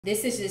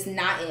This is just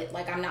not it.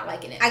 Like, I'm not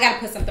liking it. I gotta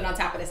put something on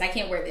top of this. I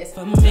can't wear this.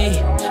 For me,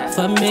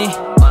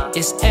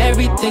 it's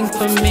everything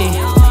for me.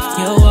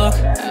 You walk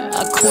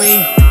a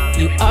queen,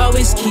 you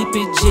always keep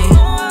it G.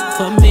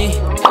 For me,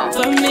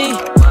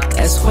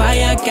 that's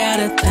why I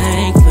got a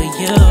thing for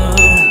you.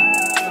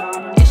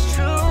 It's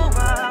true.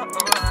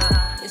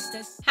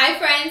 Hi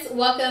friends,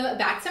 welcome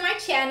back to my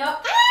channel.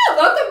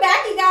 Welcome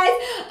back, you guys.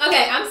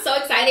 Okay, I'm so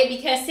excited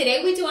because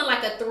today we're doing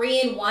like a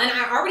 3-in-1.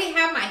 I already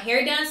have my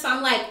hair done, so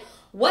I'm like,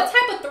 what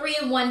type of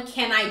 3-in-1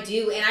 can I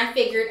do? And I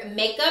figured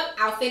makeup,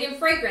 outfit, and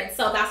fragrance.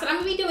 So that's what I'm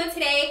gonna be doing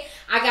today.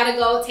 I gotta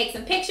go take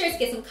some pictures,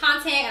 get some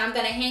content, and I'm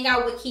gonna hang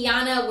out with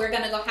Kiana. We're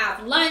gonna go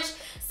have lunch.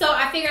 So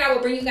I figured I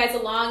would bring you guys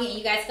along and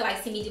you guys could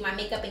like see me do my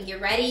makeup and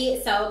get ready.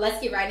 So let's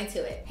get right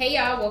into it. Hey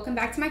y'all, welcome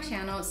back to my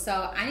channel.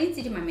 So I need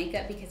to do my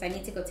makeup because I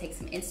need to go take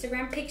some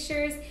Instagram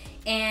pictures,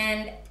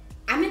 and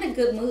I'm in a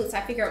good mood. So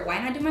I figured, why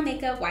not do my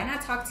makeup? Why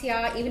not talk to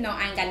y'all? Even though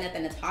I ain't got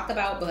nothing to talk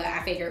about, but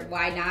I figured,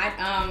 why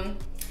not?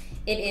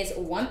 It is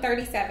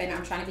 1:37.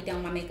 I'm trying to be done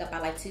with my makeup by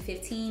like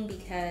 2:15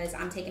 because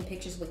I'm taking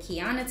pictures with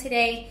Kiana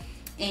today.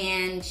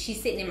 And she's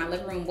sitting in my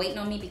living room waiting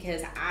on me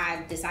because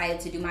I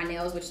decided to do my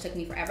nails, which took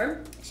me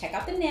forever. Check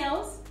out the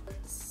nails.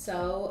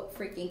 So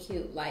freaking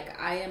cute. Like,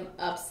 I am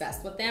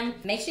obsessed with them.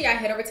 Make sure y'all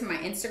head over to my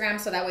Instagram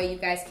so that way you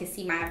guys can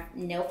see my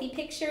nailfie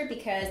picture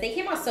because they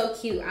came out so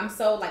cute.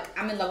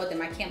 I'm in love with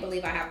them. I can't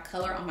believe I have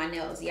color on my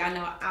nails. Y'all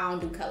know I don't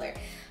do color.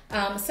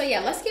 So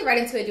yeah, let's get right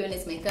into it doing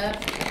this makeup.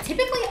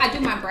 Typically I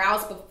do my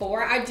brows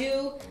before I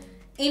do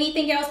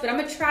anything else, but I'm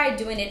gonna try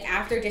doing it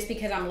after just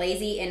because I'm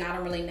lazy and I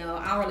don't really know.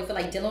 I don't really feel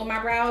like dealing with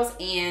my brows,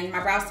 and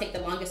my brows take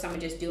the longest, so I'm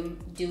gonna just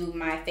do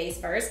my face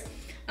first.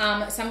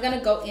 So I'm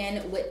gonna go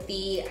in with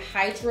the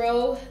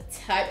Hydro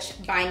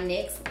Touch by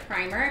NYX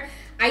primer.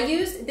 I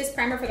used this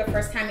primer for the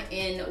first time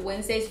in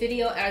Wednesday's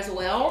video as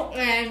well,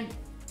 and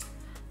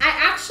I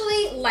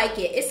actually like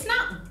it. It's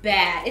not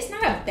bad. It's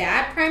not a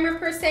bad primer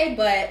per se,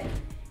 but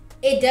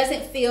it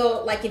doesn't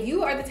feel like, if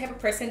you are the type of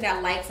person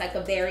that likes like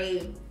a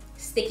very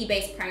sticky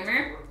based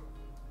primer,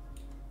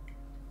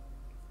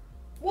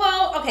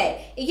 well,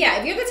 okay, yeah,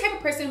 if you're the type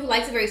of person who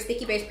likes a very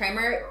sticky based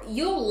primer,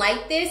 you'll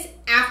like this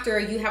after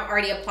you have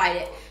already applied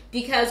it,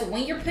 because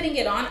when you're putting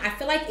it on, I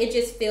feel like it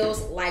just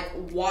feels like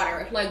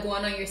water, like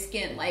going on your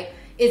skin. Like,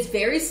 it's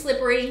very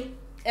slippery.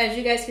 As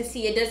you guys can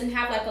see, it doesn't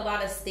have like a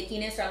lot of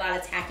stickiness or a lot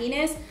of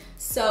tackiness.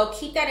 So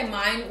keep that in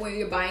mind when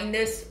you're buying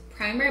this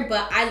primer,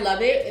 but I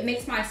love it. It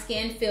makes my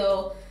skin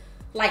feel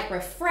like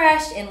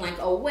refreshed and like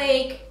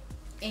awake,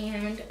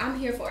 and I'm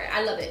here for it.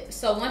 I love it.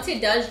 So once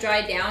it does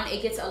dry down,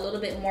 it gets a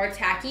little bit more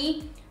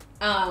tacky.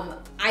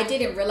 I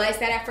didn't realize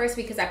that at first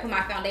because I put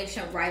my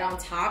foundation right on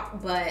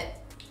top, but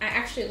I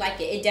actually like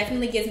it. It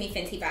definitely gives me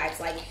Fenty vibes.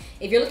 Like,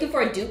 if you're looking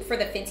for a dupe for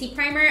the Fenty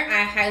primer,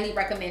 I highly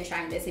recommend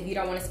trying this if you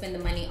don't want to spend the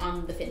money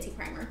on the Fenty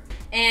primer.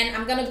 And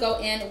I'm gonna go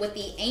in with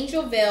the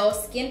Angel Veil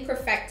Skin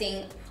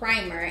Perfecting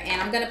Primer,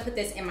 and I'm gonna put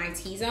this in my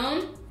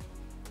T-zone.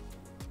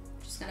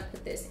 Just gonna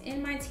put this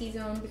in my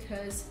T-zone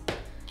because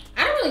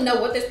I don't really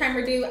know what this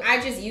primer do. I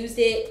just used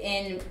it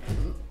in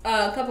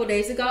a couple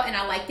days ago and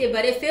I liked it,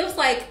 but it feels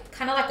like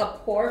kind of like a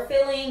pore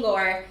filling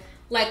or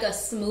like a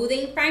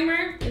smoothing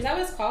primer. Is that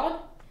what it's called?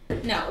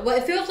 No, but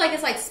it feels like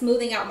it's like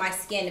smoothing out my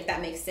skin, if that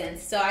makes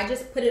sense. So I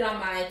just put it on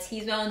my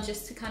T-zone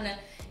just to kind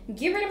of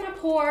get rid of my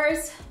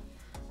pores.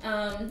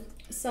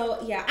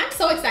 So yeah, I'm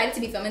so excited to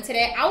be filming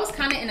today. I was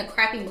kind of in a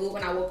crappy mood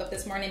when I woke up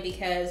this morning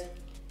because,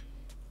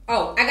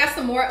 oh, I got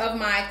some more of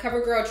my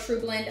CoverGirl True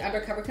Blend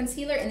Undercover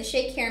Concealer in the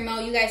shade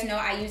Caramel. You guys know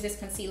I use this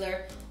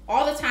concealer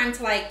all the time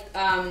to like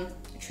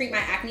treat my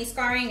acne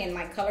scarring and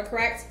like color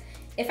correct.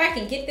 If I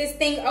can get this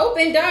thing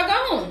open,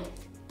 doggone.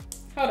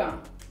 Hold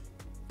on.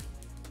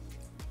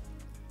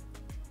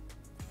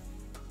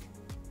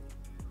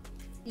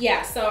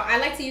 Yeah, so I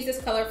like to use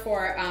this color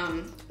for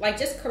like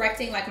just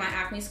correcting like my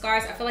acne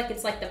scars. I feel like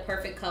it's like the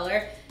perfect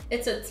color.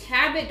 It's a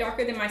tad bit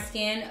darker than my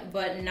skin,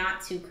 but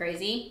not too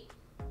crazy.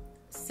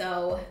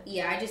 So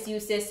yeah, I just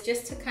use this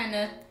just to kind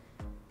of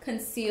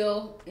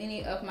conceal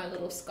any of my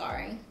little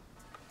scarring.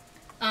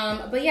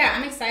 But yeah,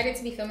 I'm excited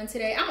to be filming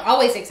today. I'm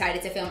always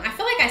excited to film. I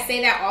feel like I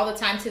say that all the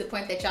time to the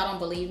point that y'all don't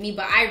believe me,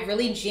 but I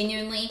really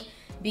genuinely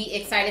be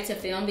excited to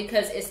film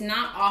because it's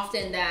not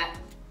often that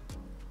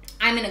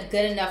I'm in a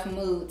good enough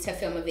mood to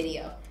film a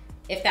video,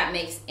 if that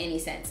makes any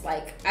sense.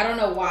 Like, I don't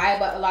know why,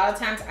 but a lot of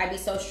times I be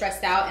so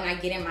stressed out and I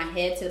get in my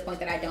head to the point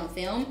that I don't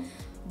film.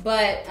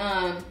 But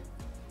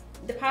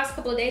the past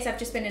couple of days, I've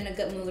just been in a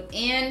good mood.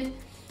 And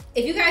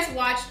if you guys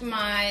watched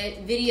my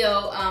video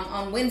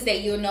on Wednesday,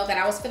 you'll know that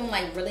I was feeling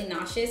like really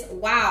nauseous.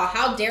 Wow,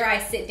 how dare I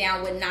sit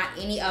down with not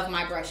any of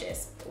my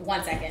brushes?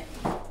 1 second.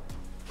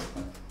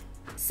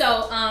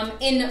 So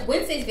in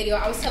Wednesday's video,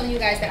 I was telling you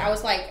guys that I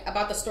was like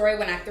about the story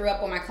when I threw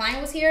up when my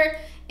client was here.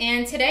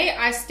 And today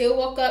I still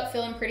woke up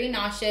feeling pretty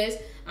nauseous.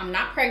 I'm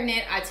not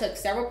pregnant. I took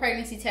several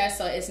pregnancy tests,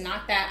 so it's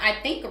not that.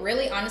 I think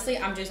really, honestly,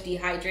 I'm just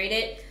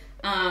dehydrated.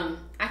 I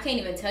can't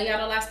even tell y'all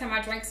the last time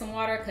I drank some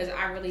water because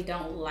I really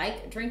don't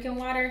like drinking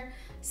water.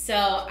 So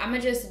I'm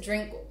gonna just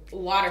drink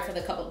water for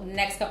the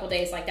next couple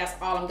days. Like, that's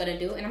all I'm gonna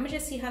do. And I'm gonna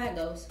just see how that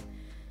goes.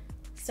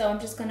 So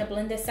I'm just gonna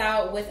blend this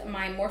out with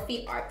my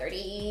Morphe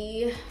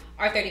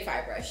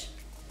R35 brush.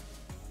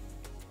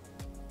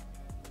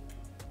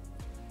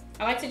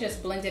 I like to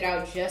just blend it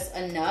out just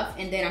enough,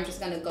 and then I'm just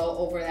gonna go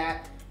over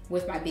that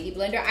with my Beauty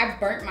Blender. I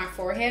burnt my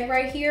forehead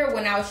right here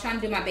when I was trying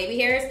to do my baby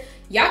hairs.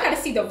 Y'all gotta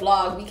see the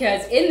vlog,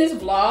 because in this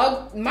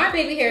vlog, my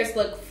baby hairs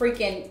look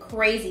freaking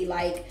crazy.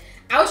 Like,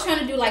 I was trying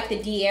to do like the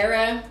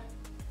Diera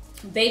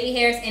baby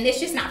hairs, and it's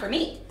just not for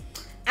me.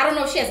 I don't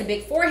know if she has a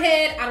big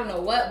forehead, I don't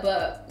know what,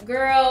 but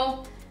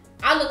girl,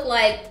 I look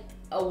like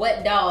a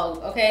wet dog,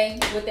 okay,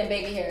 with them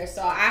baby hairs.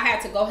 So I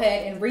had to go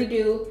ahead and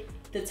redo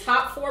the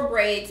top 4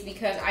 braids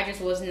because I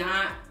just was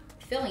not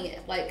feeling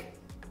it, like,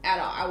 at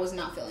all. I was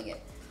not feeling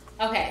it.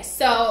 Okay,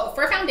 so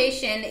for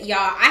foundation,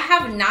 y'all, I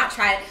have not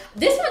tried.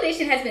 This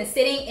foundation has been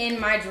sitting in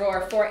my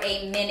drawer for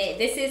a minute.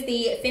 This is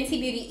the Fenty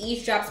Beauty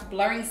Ease Drops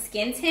Blurring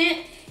Skin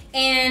Tint.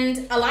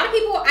 And a lot of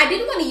people, I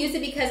didn't want to use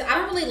it because I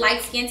don't really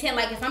like skin tint.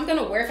 Like, if I'm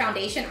gonna wear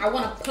foundation, I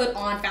want to put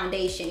on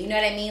foundation. You know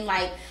what I mean?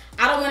 Like,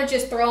 I don't want to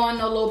just throw on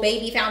no little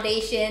baby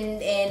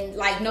foundation and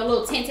like no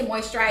little tinted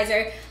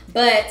moisturizer.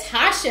 But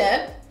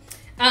Tasha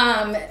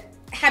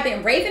have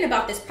been raving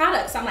about this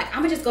product, so I'm like,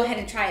 I'm gonna just go ahead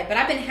and try it. But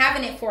I've been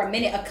having it for a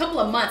minute, a couple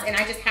of months, and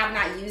I just have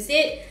not used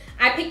it.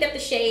 I picked up the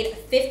shade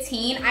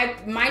 15.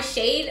 My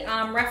shade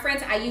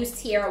reference, I used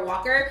Tierra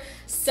Walker.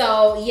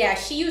 So yeah,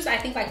 she used I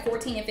think like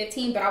 14 and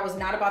 15, but I was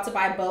not about to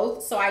buy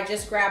both, so I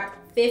just grabbed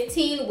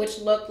 15, which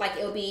looked like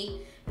it'll be,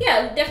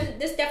 yeah,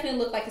 this definitely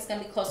looked like it's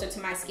gonna be closer to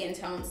my skin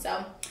tone.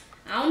 So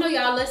I don't know,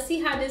 y'all, let's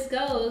see how this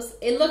goes.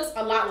 It looks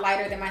a lot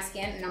lighter than my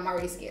skin, and I'm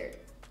already scared.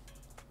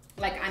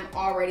 Like, I'm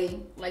already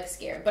like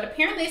scared, but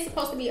apparently it's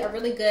supposed to be a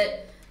really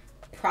good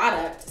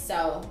product,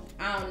 so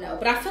I don't know.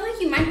 But I feel like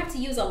you might have to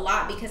use a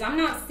lot because I'm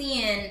not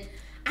seeing,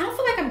 I don't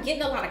feel like I'm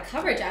getting a lot of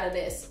coverage out of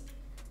this.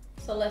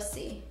 So let's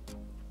see.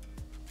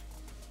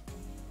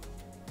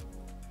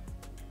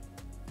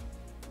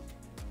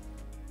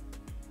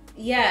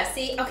 Yeah,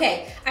 see,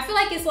 okay, I feel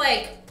like it's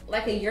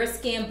like a Your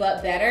Skin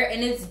but better,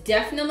 and it's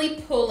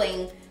definitely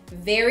pulling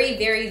very,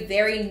 very,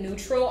 very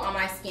neutral on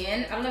my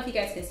skin. I don't know if you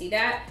guys can see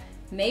that.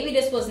 Maybe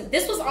this was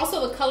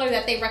also the color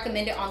that they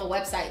recommended on the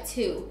website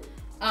too.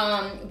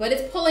 But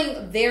it's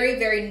pulling very,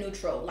 very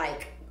neutral,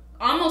 like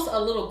almost a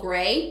little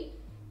gray.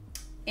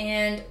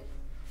 And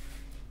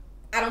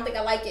I don't think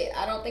I like it.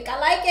 I don't think I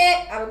like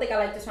it. I don't think I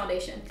like this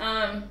foundation.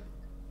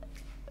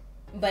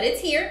 But it's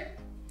here.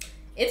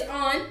 It's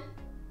on.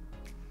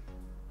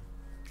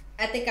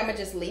 I think I'm gonna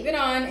just leave it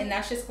on, and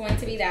that's just going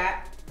to be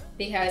that,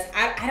 because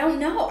I don't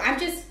know. I'm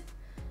just,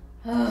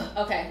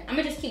 okay, I'm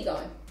gonna just keep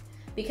going.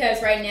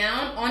 Because right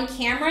now, on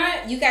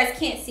camera, you guys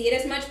can't see it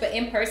as much, but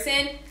in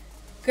person,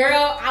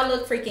 girl, I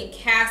look freaking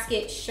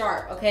casket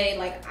sharp, okay?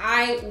 Like,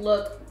 I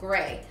look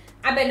gray.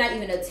 I better not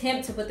even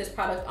attempt to put this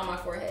product on my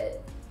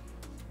forehead.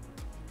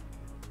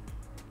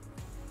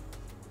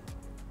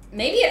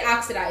 Maybe it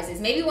oxidizes.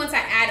 Maybe once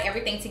I add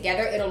everything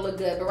together, it'll look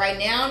good. But right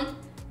now,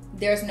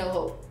 there's no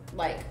hope.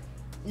 Like,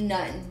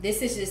 none.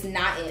 This is just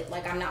not it.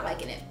 Like, I'm not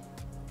liking it.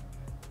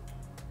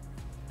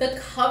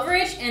 The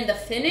coverage and the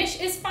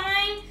finish is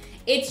fine.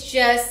 It's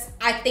just,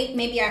 I think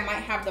maybe I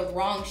might have the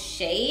wrong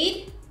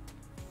shade.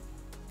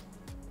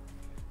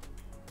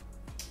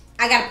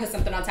 I gotta put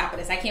something on top of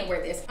this. I can't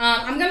wear this.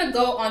 I'm gonna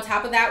go on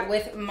top of that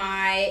with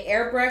my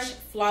Airbrush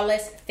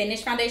Flawless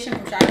Finish Foundation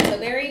from Charlotte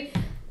Tilbury,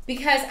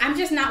 because I'm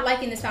just not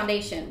liking this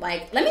foundation.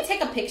 Like, let me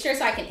take a picture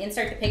so I can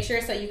insert the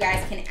picture so you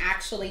guys can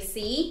actually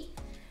see,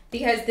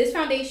 because this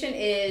foundation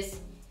is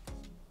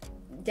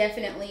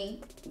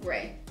definitely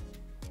gray.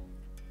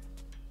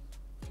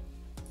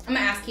 I'm gonna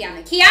ask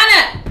Kiana.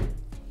 Kiana!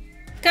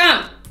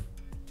 Come.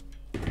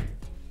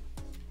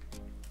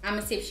 I'm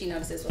gonna see if she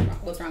notices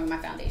what's wrong with my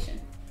foundation.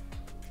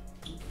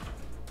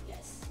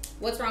 Yes.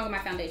 What's wrong with my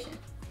foundation?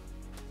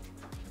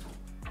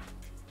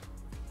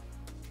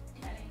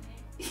 That ain't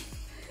it.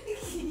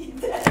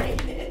 That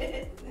ain't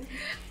it.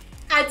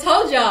 I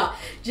told y'all,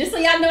 just so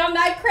y'all know I'm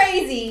not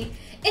crazy.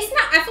 It's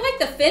not, I feel like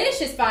the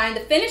finish is fine. The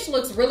finish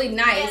looks really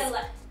nice,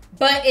 yeah,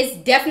 but it's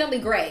definitely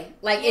gray.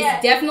 Like, yeah,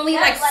 it's definitely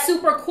like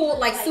super cool,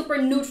 like super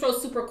neutral,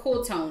 super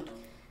cool toned.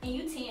 And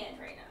you tan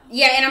right now.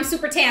 Yeah, and I'm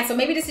super tan, so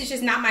maybe this is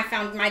just not my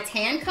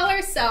tan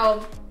color.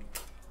 So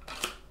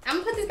I'm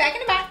gonna put this back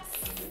in the box.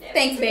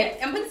 Thanks, babe.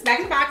 I'm gonna put this back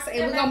in the box,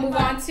 and we're gonna move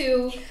on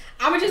to,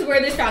 I'm gonna just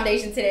wear this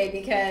foundation today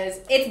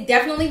because it's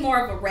definitely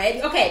more of a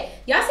red. Okay,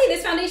 y'all see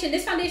this foundation?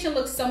 This foundation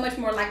looks so much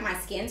more like my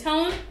skin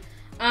tone.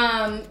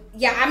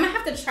 Yeah, I'm gonna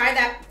have to try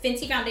that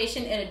Fenty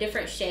foundation in a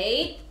different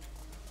shade.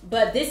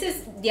 But this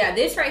is, yeah,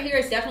 this right here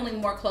is definitely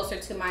more closer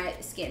to my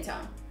skin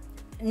tone.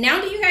 Now,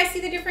 do you guys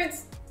see the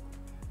difference?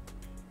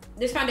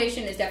 This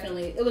foundation is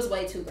definitely, it was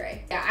way too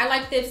gray. Yeah, I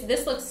like this.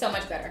 This looks so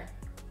much better.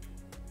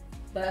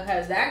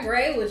 Because that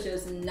gray was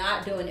just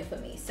not doing it for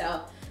me.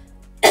 So,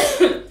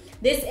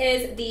 this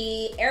is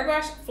the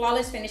Airbrush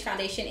Flawless Finish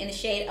Foundation in the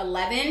shade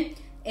 11.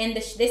 And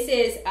this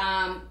is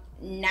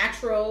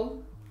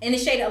natural, in the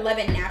shade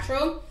 11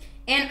 Natural.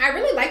 And I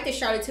really like this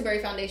Charlotte Tilbury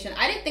foundation.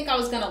 I didn't think I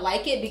was gonna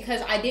like it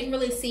because I didn't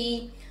really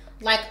see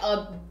like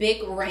a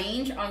big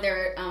range on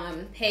their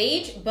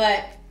page,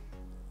 but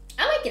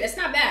I like it. It's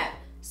not bad.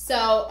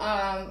 So,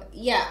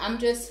 yeah, I'm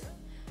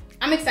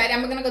excited.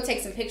 I'm gonna go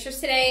take some pictures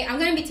today. I'm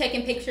gonna be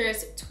taking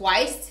pictures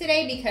twice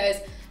today because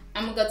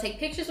I'm gonna go take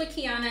pictures with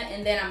Kiana,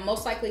 and then I'm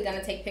most likely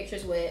gonna take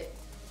pictures with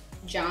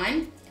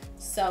John.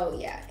 So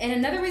yeah, and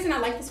another reason I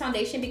like this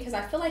foundation because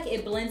I feel like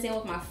it blends in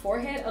with my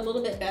forehead a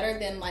little bit better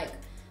than like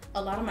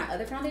a lot of my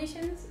other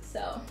foundations.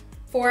 So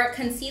for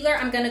concealer,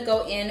 I'm gonna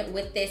go in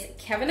with this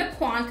Kevyn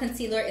Aucoin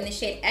concealer in the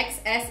shade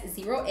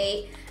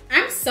XS08.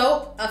 I'm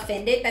so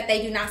offended that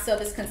they do not sell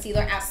this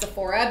concealer at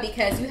Sephora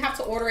because you have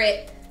to order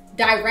it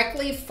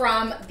directly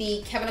from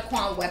the Kevyn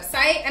Aucoin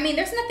website. I mean,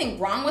 there's nothing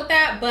wrong with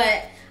that,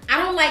 but I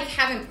don't like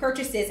having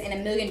purchases in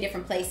a million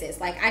different places.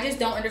 Like, I just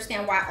don't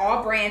understand why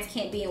all brands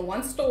can't be in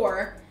one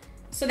store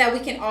so that we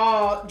can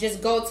all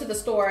just go to the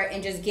store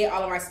and just get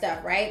all of our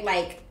stuff, right?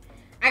 Like,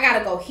 I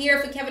gotta go here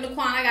for Kevyn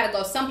Aucoin. I gotta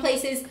go some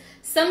places.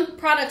 Some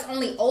products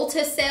only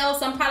Ulta sell,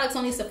 some products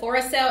only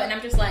Sephora sell, and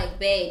I'm just like,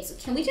 babes,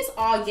 can we just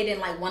all get in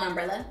like one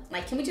umbrella?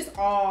 Like, can we just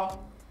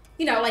all,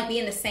 you know, like be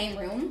in the same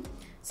room?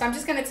 So I'm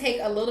just gonna take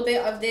a little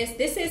bit of this.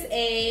 This is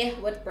a,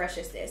 what brush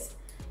is this?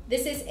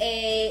 This is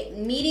a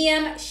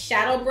medium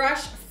shadow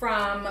brush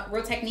from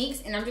Real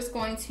Techniques, and I'm just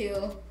going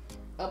to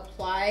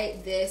apply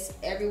this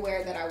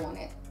everywhere that I want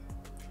it.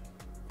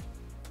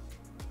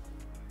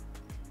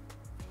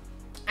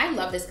 I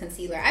love this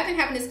concealer. I've been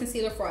having this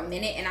concealer for a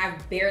minute and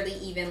I've barely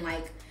even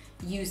like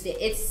used it.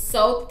 It's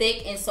so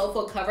thick and so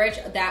full coverage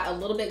that a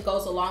little bit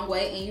goes a long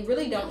way, and you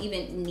really don't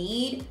even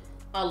need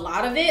a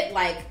lot of it.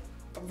 Like,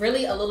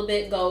 really a little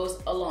bit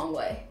goes a long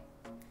way.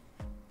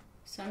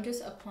 So I'm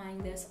just applying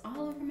this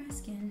all over my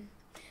skin.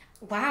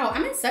 Wow,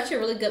 I'm in such a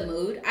really good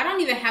mood. I don't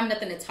even have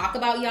nothing to talk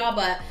about, y'all,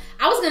 but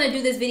I was gonna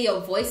do this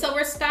video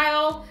voiceover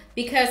style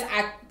because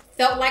I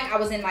felt like I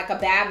was in like a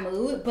bad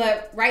mood,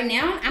 but right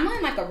now I'm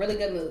in like a really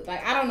good mood.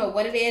 Like, I don't know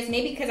what it is.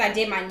 Maybe because I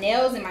did my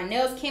nails and my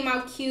nails came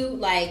out cute.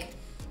 Like,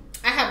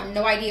 I have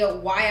no idea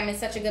why I'm in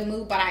such a good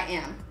mood, but I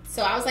am.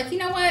 So I was like, you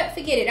know what?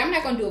 Forget it. I'm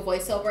not gonna do a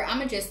voiceover. I'm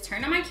gonna just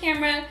turn on my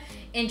camera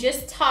and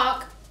just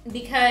talk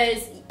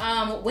because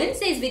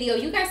Wednesday's video,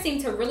 you guys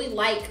seem to really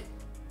like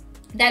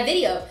that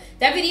video.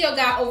 That video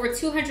got over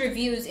 200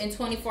 views in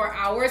 24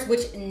 hours,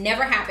 which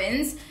never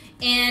happens.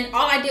 And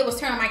all I did was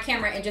turn on my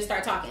camera and just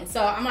start talking.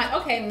 So I'm like,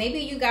 okay, maybe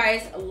you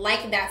guys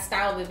like that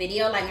style of a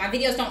video. Like, my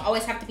videos don't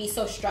always have to be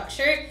so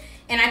structured.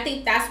 And I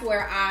think that's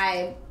where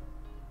I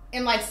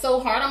am like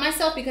so hard on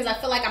myself because I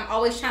feel like I'm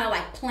always trying to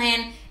like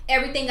plan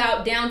everything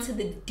out down to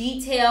the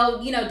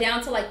detail, you know,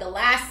 down to like the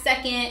last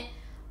second.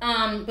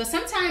 But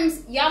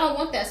sometimes y'all don't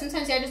want that.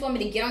 Sometimes y'all just want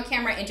me to get on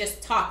camera and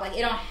just talk. Like,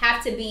 it don't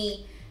have to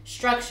be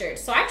structured.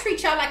 So I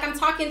treat y'all like I'm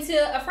talking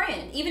to a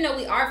friend, even though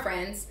we are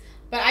friends.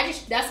 But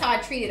that's how I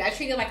treat it. I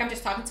treat it like I'm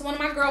just talking to one of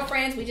my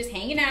girlfriends. We just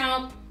hanging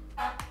out.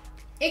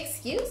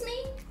 Excuse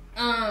me?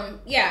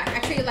 Yeah, I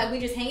treat it like we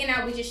just hanging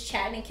out. We just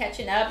chatting and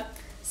catching up.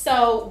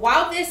 So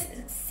while this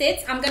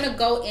sits, I'm gonna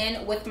go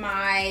in with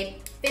my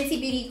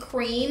Fenty Beauty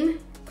Cream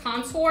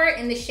Contour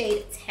in the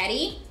shade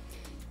Teddy.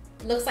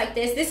 Looks like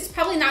this. This is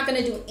probably not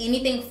gonna do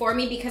anything for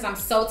me because I'm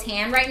so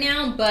tan right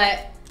now,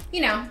 but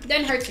you know,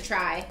 doesn't hurt to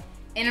try.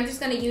 And I'm just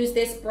gonna use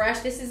this brush.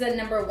 This is a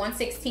number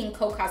 116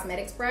 Co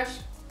Cosmetics brush.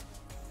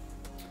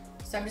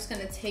 So I'm just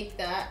gonna take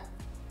that.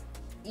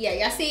 Yeah,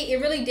 y'all see, it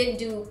really didn't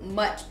do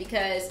much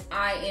because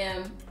I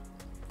am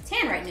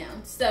tan right now.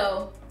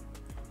 So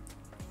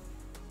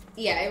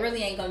yeah, it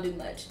really ain't gonna do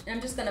much. And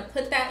I'm just gonna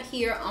put that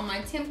here on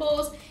my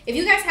temples. If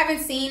you guys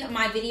haven't seen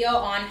my video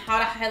on how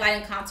to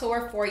highlight and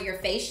contour for your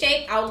face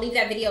shape, I'll leave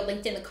that video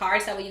linked in the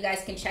cards so that way you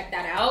guys can check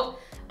that out.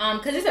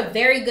 Because it's a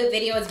very good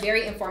video, it's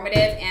very informative,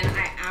 and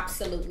I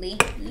absolutely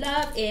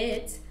love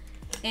it.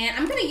 And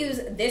I'm gonna use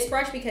this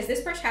brush because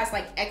this brush has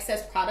like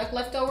excess product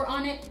left over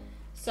on it.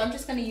 So I'm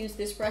just gonna use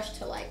this brush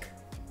to like,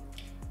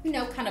 you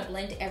know, kind of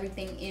blend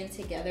everything in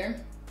together.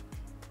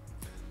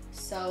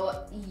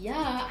 So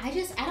yeah,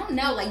 I don't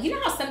know. Like, you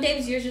know how some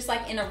days you're just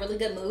like in a really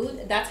good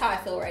mood? That's how I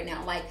feel right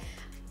now. Like,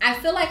 I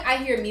feel like I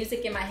hear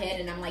music in my head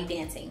and I'm like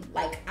dancing.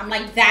 Like, I'm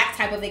like that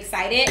type of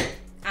excited.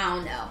 I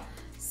don't know.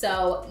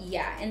 So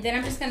yeah, and then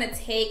I'm just gonna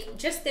take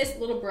just this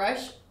little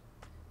brush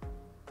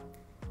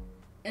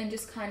and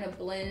just kind of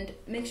blend,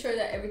 make sure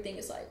that everything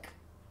is like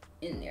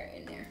in there.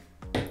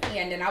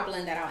 Yeah, and then I'll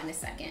blend that out in a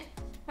second.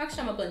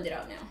 Actually, I'm gonna blend it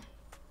out now.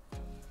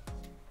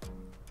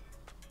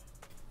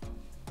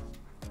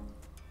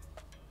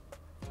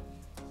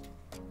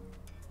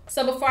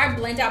 So before I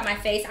blend out my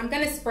face, I'm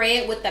gonna spray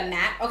it with the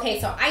matte.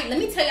 Okay, so let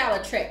me tell y'all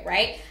a trick,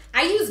 right?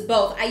 I use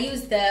both. I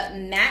use the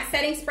matte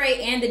setting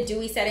spray and the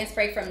dewy setting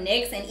spray from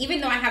NYX. And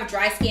even though I have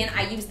dry skin,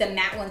 I use the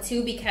matte one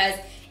too because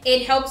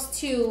it helps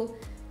to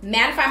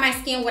mattify my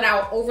skin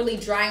without overly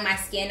drying my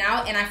skin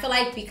out. And I feel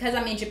like because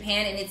I'm in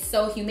Japan and it's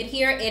so humid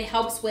here, it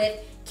helps with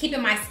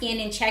keeping my skin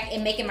in check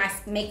and making my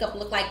makeup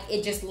look like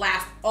it just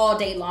lasts all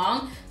day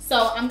long.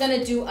 So I'm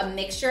gonna do a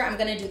mixture. I'm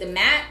gonna do the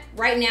matte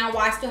right now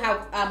while I still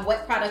have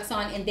wet products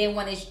on, and then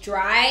when it's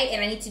dry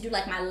and I need to do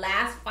like my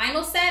last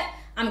final set,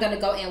 I'm gonna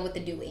go in with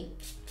the dewy.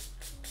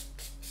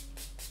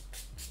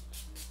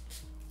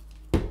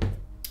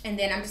 And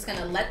then I'm just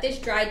gonna let this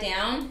dry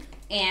down.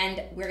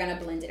 and we're gonna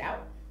blend it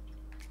out.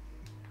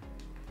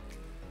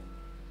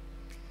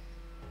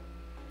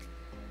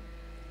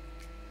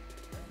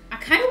 I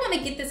kind of want to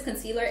get this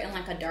concealer in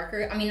like a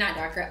darker, I mean not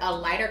darker, a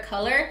lighter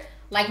color,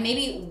 like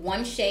maybe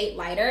one shade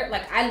lighter.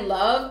 Like I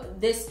love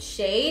this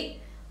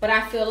shade, but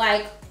I feel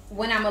like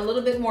when I'm a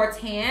little bit more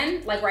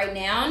tan, like right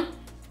now,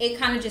 it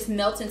kind of just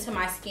melts into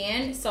my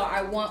skin. So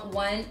I want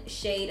one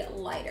shade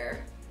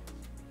lighter.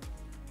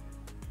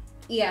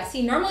 Yeah,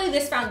 see, normally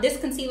this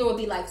concealer would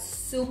be like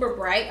super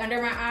bright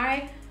under my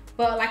eye,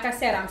 but like I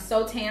said, I'm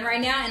so tan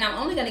right now and I'm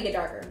only gonna get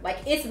darker. Like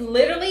it's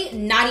literally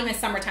not even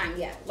summertime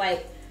yet.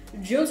 Like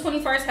June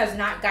 21st has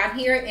not got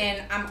here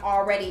and I'm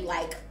already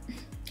like,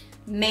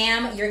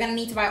 ma'am, you're gonna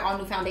need to buy all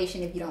new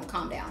foundation if you don't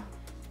calm down.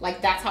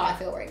 Like that's how I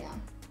feel right now.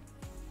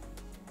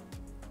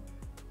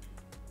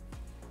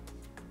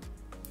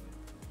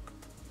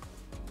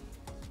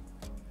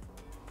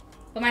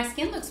 But my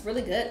skin looks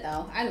really good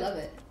though. I love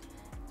it.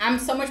 I'm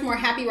so much more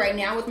happy right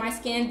now with my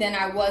skin than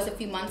I was a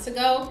few months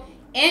ago.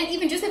 And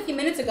even just a few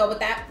minutes ago with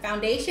that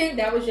foundation,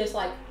 that was just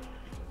like,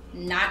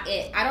 not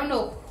it. I don't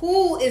know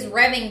who is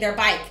revving their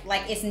bike.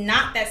 Like it's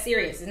not that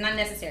serious. It's not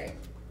necessary.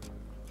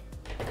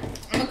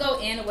 I'm gonna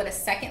go in with a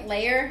second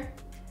layer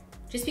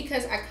just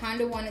because I kind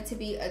of want it to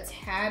be a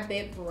tad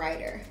bit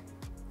brighter.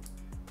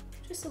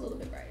 Just a little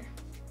bit brighter.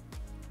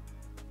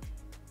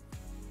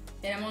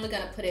 And I'm only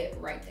gonna put it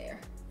right there.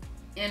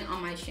 And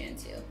on my chin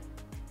too.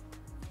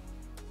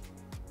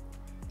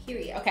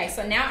 Period. Okay,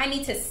 so now I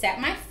need to set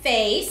my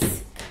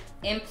face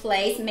in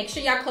place. Make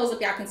sure y'all close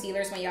up y'all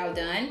concealers when y'all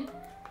done.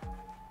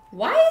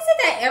 Why is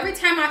it that every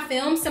time I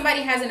film,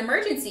 somebody has an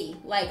emergency?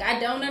 Like, I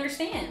don't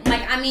understand.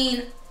 Like, I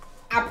mean,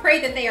 I pray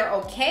that they are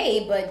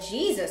okay, but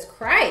Jesus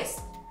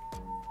Christ.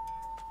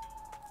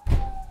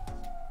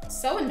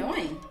 So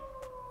annoying.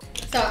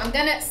 So I'm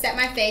gonna set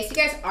my face. You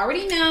guys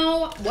already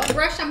know what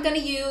brush I'm gonna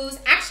use.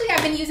 Actually,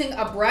 I've been using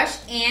a brush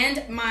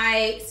and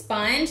my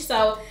sponge.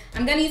 So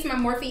I'm gonna use my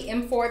Morphe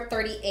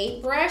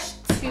M438 brush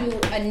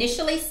to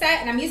initially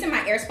set, and I'm using my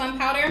Airspun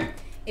powder.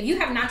 If you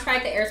have not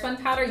tried the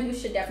Airspun powder, you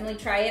should definitely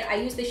try it. I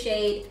use the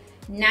shade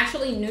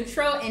Naturally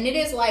Neutral, and it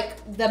is like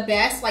the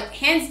best, like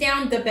hands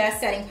down the best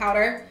setting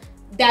powder.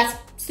 That's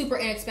super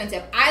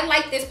inexpensive. I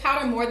like this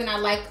powder more than I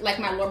like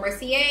my Laura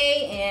Mercier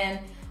and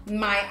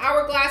my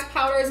Hourglass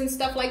powders and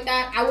stuff like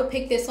that. I would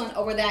pick this one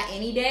over that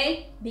any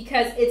day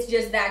because it's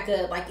just that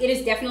good. Like it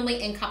is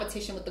definitely in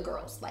competition with the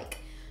girls. Like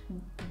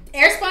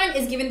Airspun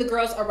is giving the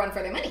girls a run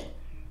for their money.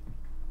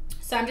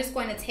 So I'm just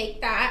going to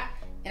take that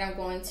and I'm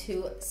going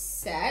to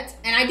set.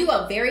 And I do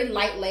a very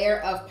light layer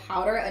of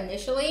powder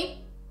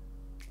initially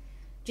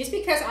just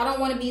because I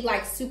don't want to be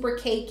like super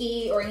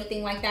cakey or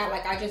anything like that.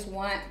 Like I just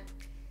want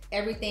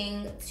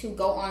everything to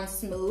go on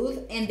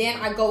smooth, and then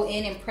I go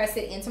in and press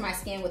it into my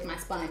skin with my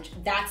sponge.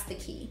 That's the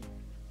key.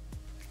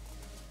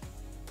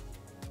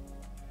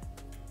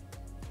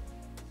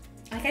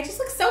 Like I just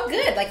look so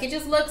good. Like it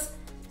just looks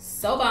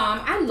so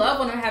bomb. I love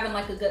when I'm having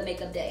like a good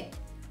makeup day.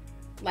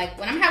 Like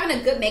when I'm having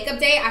a good makeup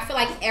day, I feel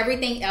like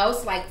everything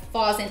else like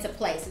falls into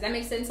place. Does that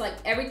make sense? Like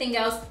everything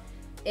else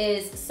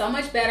is so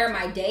much better.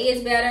 My day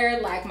is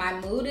better. Like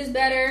my mood is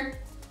better.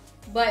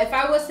 But if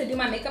I was to do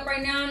my makeup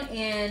right now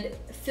and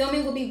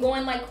filming would be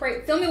going like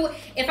crazy,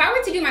 if I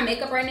were to do my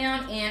makeup right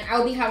now and I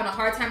would be having a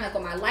hard time like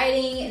with my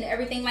lighting and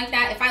everything like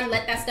that, if I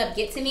let that stuff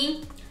get to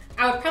me,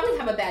 I would probably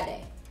have a bad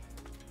day.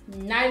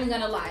 Not even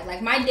gonna lie.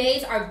 Like my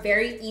days are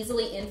very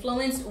easily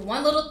influenced.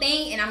 One little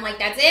thing and I'm like,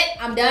 that's it,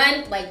 I'm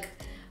done. Like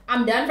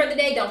I'm done for the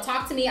day. Don't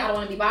talk to me. I don't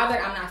want to be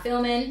bothered. I'm not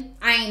filming.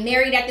 I ain't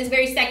married at this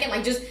very second.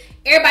 Like just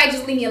everybody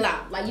just leave me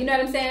alone. Like, you know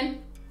what I'm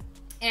saying?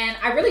 And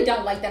I really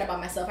don't like that about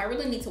myself. I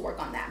really need to work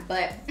on that.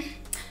 But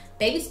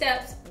baby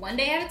steps, one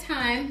day at a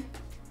time,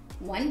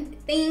 one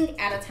thing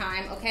at a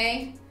time,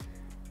 okay?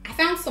 I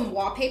found some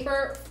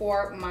wallpaper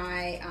for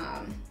my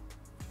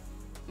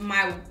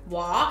my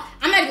wall.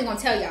 I'm not even gonna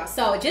tell y'all.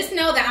 So just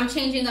know that I'm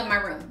changing up my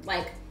room.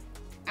 Like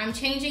I'm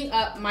changing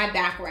up my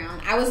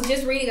background. I was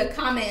just reading a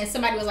comment and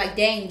somebody was like,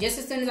 dang, just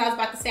as soon as I was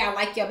about to say I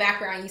like your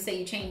background, you say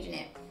you're changing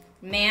it.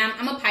 Ma'am,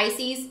 I'm a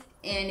Pisces,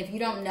 and if you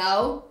don't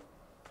know,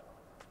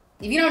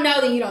 then you don't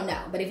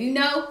know. But if you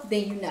know,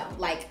 then you know.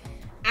 Like,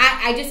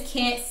 I just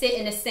can't sit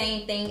in the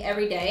same thing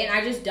every day, and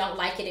I just don't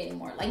like it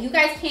anymore. Like, you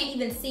guys can't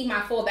even see my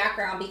full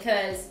background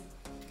because,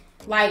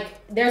 like,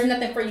 there's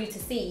nothing for you to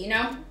see, you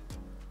know?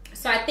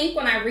 So I think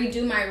when I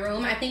redo my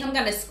room, I think I'm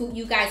gonna scoot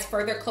you guys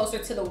further closer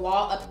to the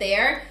wall up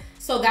there,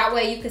 so that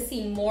way you can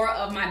see more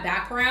of my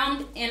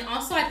background. And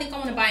also I think I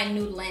wanna buy a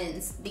new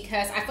lens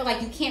because I feel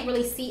like you can't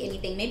really see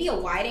anything. Maybe a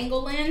wide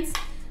angle lens.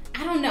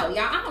 I don't know,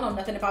 y'all. I don't know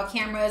nothing about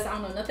cameras. I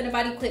don't know nothing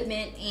about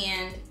equipment.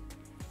 And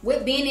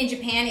with being in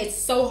Japan, it's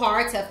so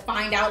hard to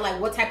find out like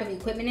what type of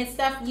equipment and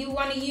stuff you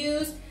wanna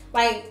use.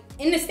 Like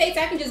in the States,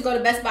 I can just go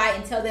to Best Buy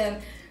and tell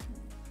them,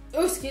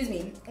 oh, excuse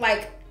me,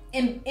 like,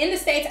 in the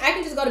States, I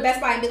can just go to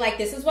Best Buy and be like,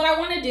 this is what I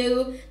want to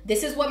do.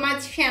 This is what my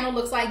channel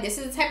looks like. This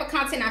is the type of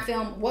content I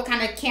film. What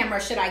kind of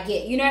camera should I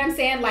get? You know what I'm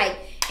saying? Like,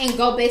 and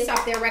go based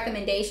off their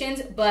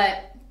recommendations.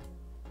 But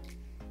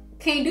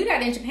can't do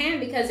that in Japan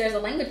because there's a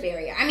language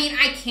barrier. I mean,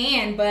 I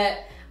can,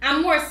 but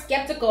I'm more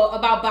skeptical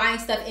about buying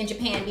stuff in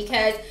Japan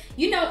because,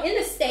 you know, in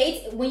the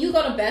States, when you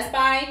go to Best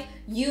Buy,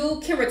 you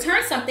can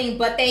return something,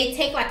 but they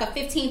take like a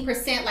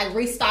 15% like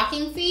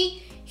restocking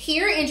fee.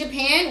 Here in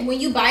Japan, when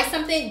you buy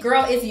something,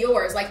 girl, it's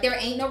yours. Like, there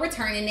ain't no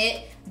returning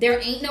it. There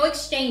ain't no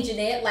exchanging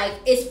it. Like,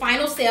 it's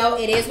final sale.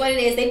 It is what it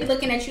is. They be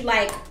looking at you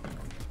like,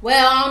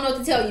 well, I don't know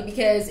what to tell you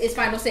because it's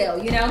final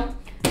sale, you know?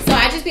 So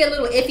I just be a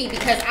little iffy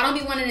because I don't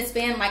be wanting to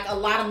spend like a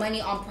lot of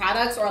money on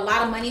products or a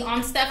lot of money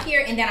on stuff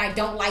here and then I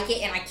don't like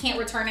it and I can't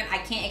return it, I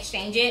can't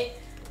exchange it.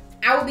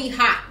 I will be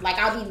hot, like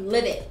I'll be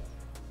livid.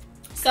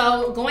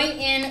 So going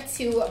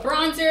into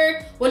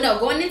bronzer, well no,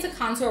 going into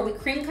contour, we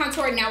cream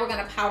contour, now we're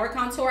gonna powder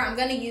contour. I'm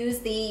gonna use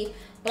the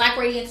Black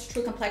Radiance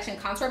True Complexion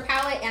Contour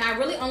Palette and I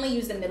really only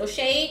use the middle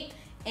shade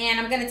and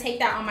I'm gonna take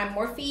that on my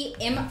Morphe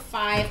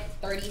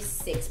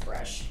M536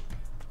 brush.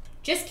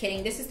 Just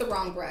kidding, this is the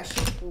wrong brush.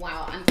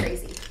 Wow, I'm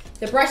crazy.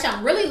 The brush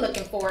I'm really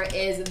looking for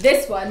is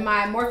this one,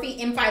 my Morphe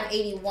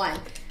M581.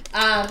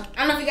 I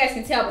don't know if you guys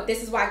can tell, but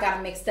this is why I got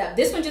them mixed up.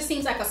 This one just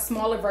seems like a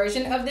smaller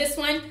version of this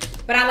one,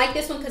 but I like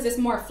this one because it's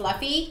more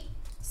fluffy.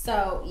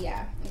 So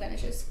yeah, I'm gonna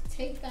just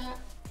take that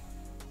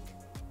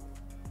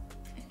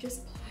and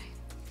just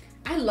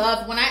apply. I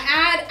love when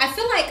I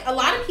feel like a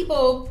lot of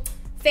people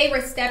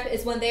favorite step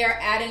is when they are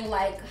adding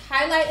like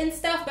highlight and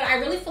stuff, but I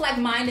really feel like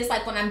mine is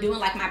like when I'm doing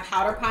like my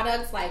powder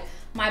products, like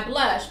my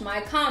blush, my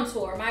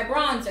contour, my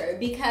bronzer,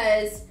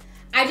 because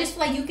I just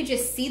feel like you could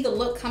just see the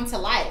look come to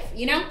life,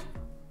 you know?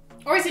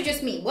 Or is it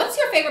just me? What's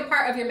your favorite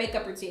part of your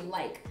makeup routine?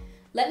 Like,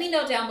 let me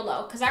know down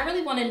below because I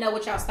really want to know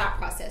what y'all's thought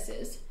process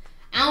is.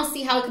 I don't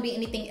see how it could be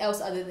anything else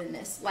other than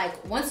this.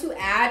 Like, once you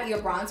add your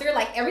bronzer,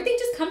 like everything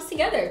just comes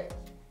together.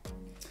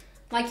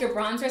 Like your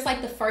bronzer is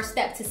like the first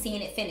step to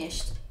seeing it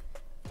finished.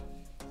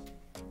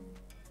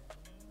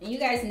 And you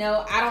guys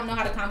know, I don't know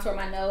how to contour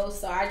my nose,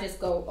 so I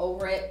just go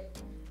over it.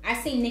 I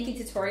seen Nikki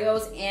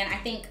tutorials, and I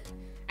think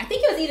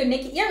it was either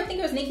Nikki, yeah, I think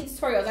it was Nikki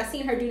tutorials. I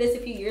seen her do this a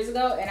few years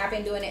ago, and I've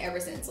been doing it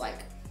ever since. Like,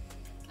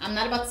 I'm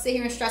not about to sit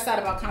here and stress out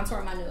about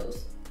contouring my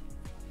nose.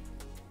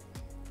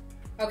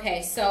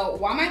 Okay, so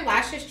while my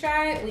lashes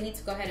dry, we need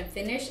to go ahead and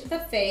finish the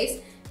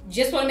face.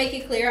 Just want to make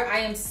it clear, I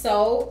am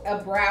so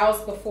a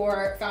brows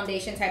before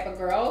foundation type of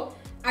girl.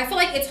 I feel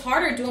like it's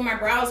harder doing my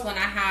brows when I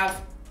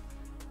have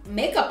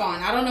makeup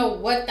on. I don't know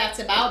what that's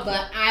about,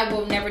 but I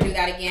will never do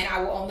that again. I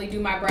will only do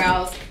my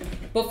brows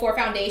before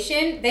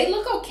foundation. They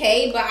look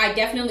okay, but I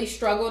definitely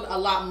struggled a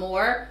lot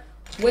more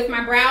with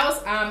my brows.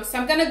 So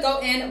I'm gonna go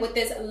in with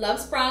this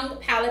Love Sprung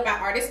palette by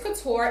Artist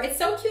Couture. It's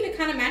so cute, it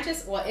kind of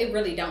matches, well, it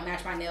really don't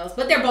match my nails,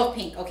 but they're both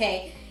pink,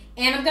 okay?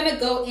 And I'm gonna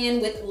go in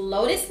with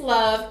Lotus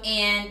Love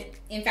and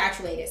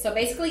Infatuated. So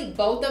basically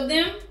both of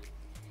them.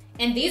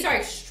 And these are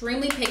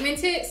extremely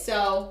pigmented,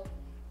 so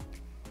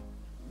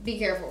be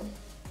careful.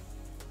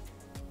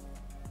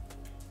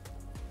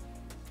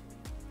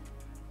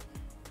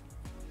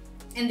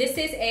 And this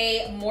is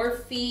a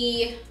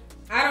Morphe,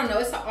 I don't know,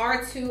 it's an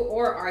R2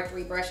 or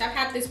R3 brush. I've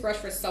had this brush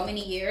for so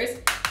many years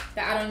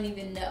that I don't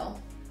even know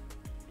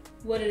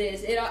what it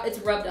is. It's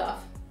rubbed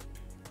off.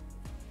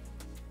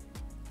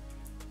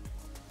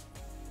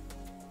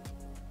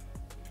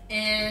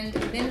 And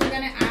then we're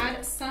gonna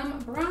add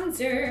some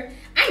bronzer.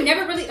 I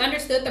never really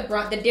understood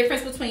the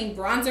difference between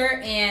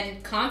bronzer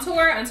and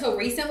contour until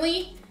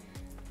recently.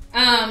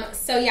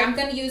 So yeah, I'm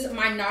gonna use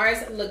my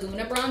NARS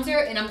Laguna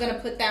bronzer and I'm gonna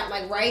put that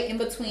like right in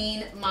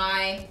between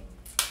my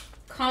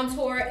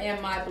contour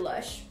and my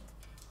blush.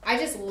 I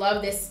just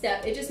love this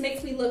step. It just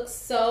makes me look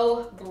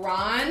so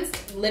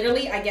bronzed.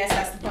 Literally, I guess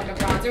that's the point of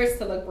bronzer, is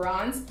to look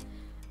bronzed.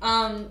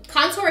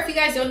 Contour, if you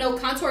guys don't know,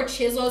 contour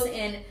chisels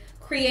and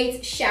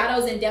creates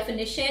shadows and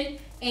definition,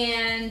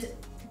 and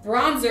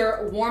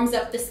bronzer warms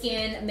up the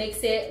skin,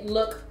 makes it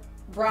look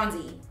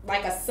bronzy,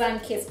 like a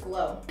sun-kissed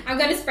glow. I'm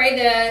gonna spray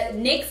the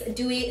NYX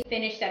Dewy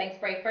Finish Setting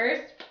Spray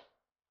first.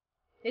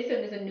 This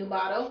one is a new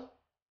bottle.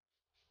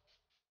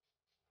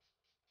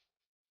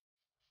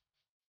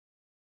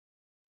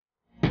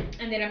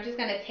 And then I'm just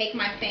gonna take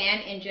my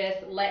fan and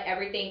just let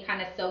everything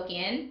kind of soak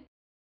in.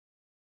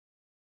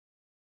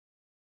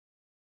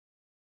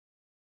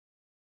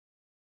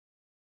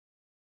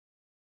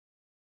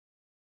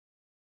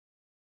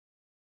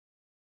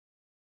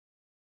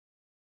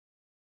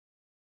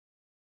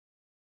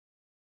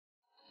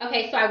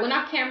 Okay, so I went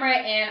off camera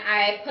and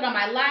I put on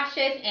my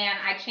lashes and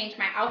I changed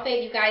my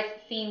outfit. You guys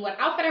seen what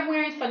outfit I'm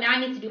wearing, so now I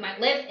need to do my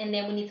lips and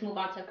then we need to move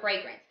on to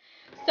fragrance.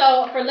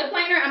 So for lip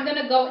liner, I'm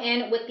gonna go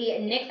in with the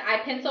NYX eye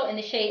pencil in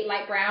the shade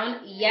light brown.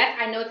 Yes,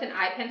 I know it's an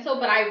eye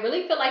pencil, but I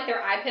really feel like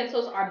their eye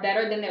pencils are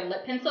better than their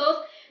lip pencils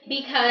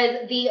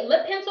because the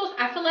lip pencils,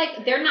 I feel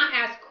like they're not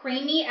as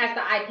creamy as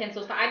the eye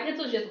pencils. The eye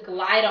pencils just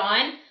glide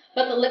on,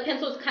 but the lip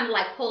pencils kind of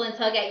like pull and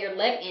tug at your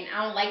lip, and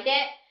I don't like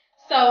that.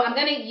 So I'm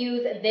going to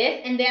use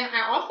this, and then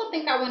I also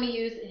think I want to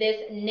use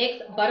this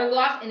NYX Butter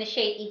Gloss in the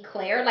shade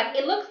Eclair. Like,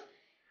 it looks,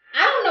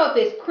 I don't know if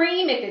it's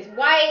cream, if it's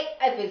white,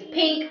 if it's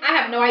pink, I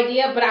have no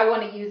idea, but I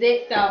want to use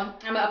it, so I'm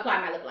going to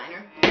apply my lip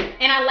liner.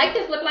 And I like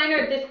this lip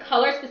liner, this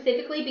color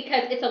specifically,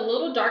 because it's a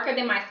little darker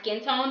than my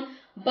skin tone,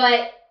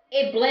 but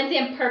it blends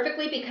in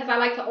perfectly because I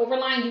like to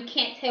overline. You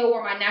can't tell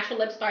where my natural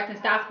lip starts and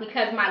stops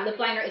because my lip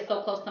liner is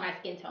so close to my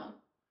skin tone.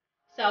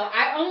 So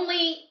I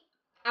only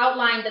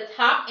outline the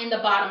top and the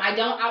bottom. I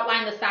don't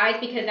outline the sides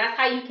because that's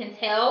how you can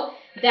tell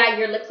that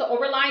your lips are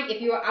overlined. If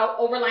you're out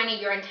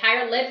overlining your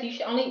entire lips, you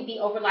should only be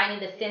overlining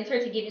the center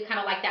to give you kind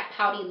of like that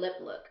pouty lip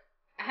look.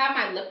 I have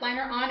my lip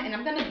liner on and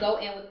I'm going to go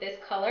in with this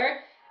color.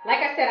 Like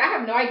I said, I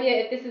have no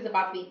idea if this is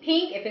about to be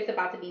pink, if it's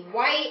about to be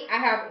white. I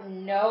have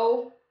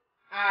no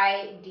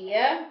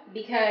idea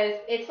because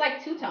it's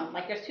like two-tone.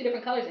 Like there's two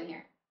different colors in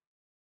here.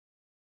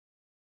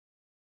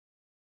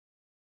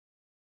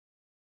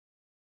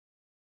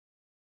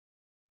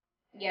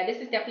 Yeah,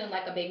 this is definitely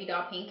like a baby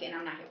doll pink and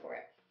I'm not here for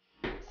it.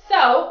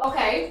 So,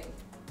 okay,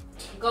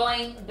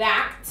 going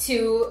back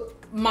to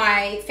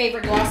my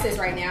favorite glosses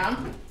right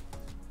now.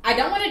 I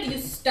don't want to do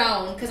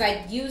Stone because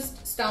I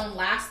used Stone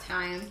last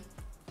time.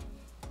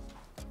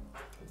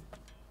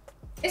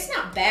 It's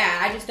not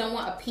bad, I just don't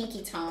want a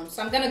pinky tone.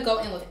 So I'm gonna go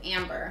in with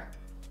Amber.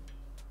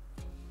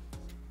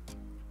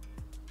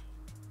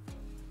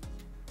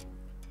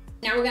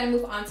 Now we're gonna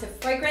move on to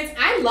fragrance.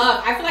 I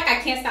feel like I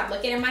can't stop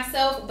looking at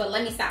myself, but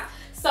let me stop.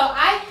 So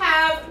I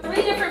have 3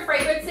 different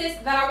fragrances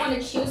that I want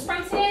to choose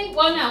from today.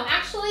 Well, no,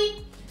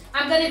 actually,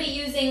 I'm going to be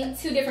using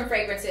 2 different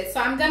fragrances. So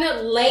I'm going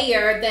to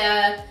layer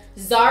the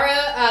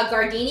Zara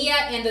Gardenia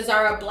and the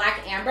Zara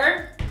Black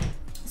Amber.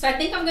 So I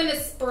think I'm going to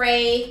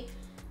spray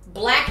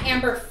Black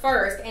Amber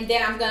first, and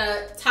then I'm going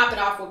to top it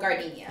off with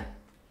Gardenia.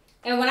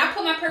 And when I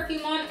put my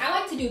perfume on, I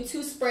like to do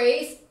 2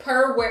 sprays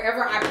per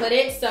wherever I put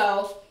it.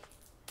 So...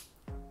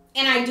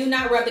 and I do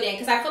not rub it in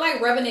because I feel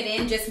like rubbing it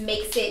in just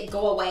makes it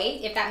go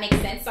away, if that makes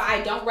sense. So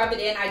I don't rub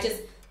it in. I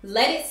just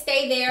let it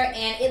stay there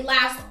and it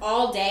lasts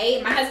all day.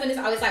 My husband is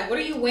always like, what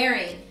are you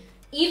wearing?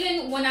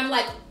 Even when I'm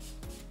like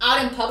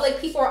out in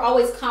public, people are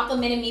always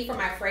complimenting me for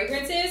my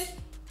fragrances.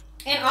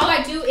 And all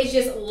I do is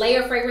just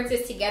layer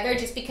fragrances together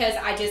just because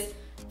I just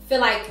feel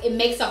like it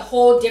makes a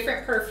whole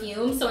different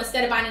perfume. So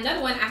instead of buying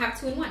another one, I have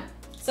 2 in 1.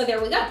 So there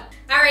we go.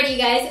 Alrighty, you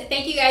guys.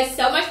 Thank you guys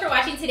so much for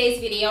watching today's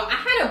video. I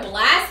had a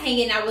blast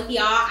hanging out with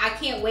y'all. I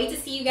can't wait to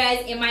see you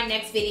guys in my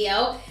next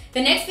video.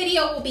 The next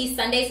video will be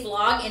Sunday's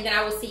vlog, and then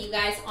I will see you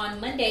guys on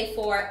Monday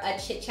for a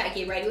chit chat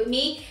get ready with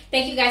me.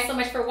 Thank you guys so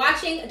much for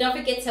watching. Don't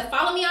forget to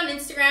follow me on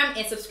Instagram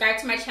and subscribe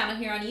to my channel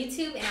here on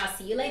YouTube, and I'll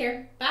see you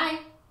later. Bye.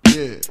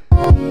 Yeah.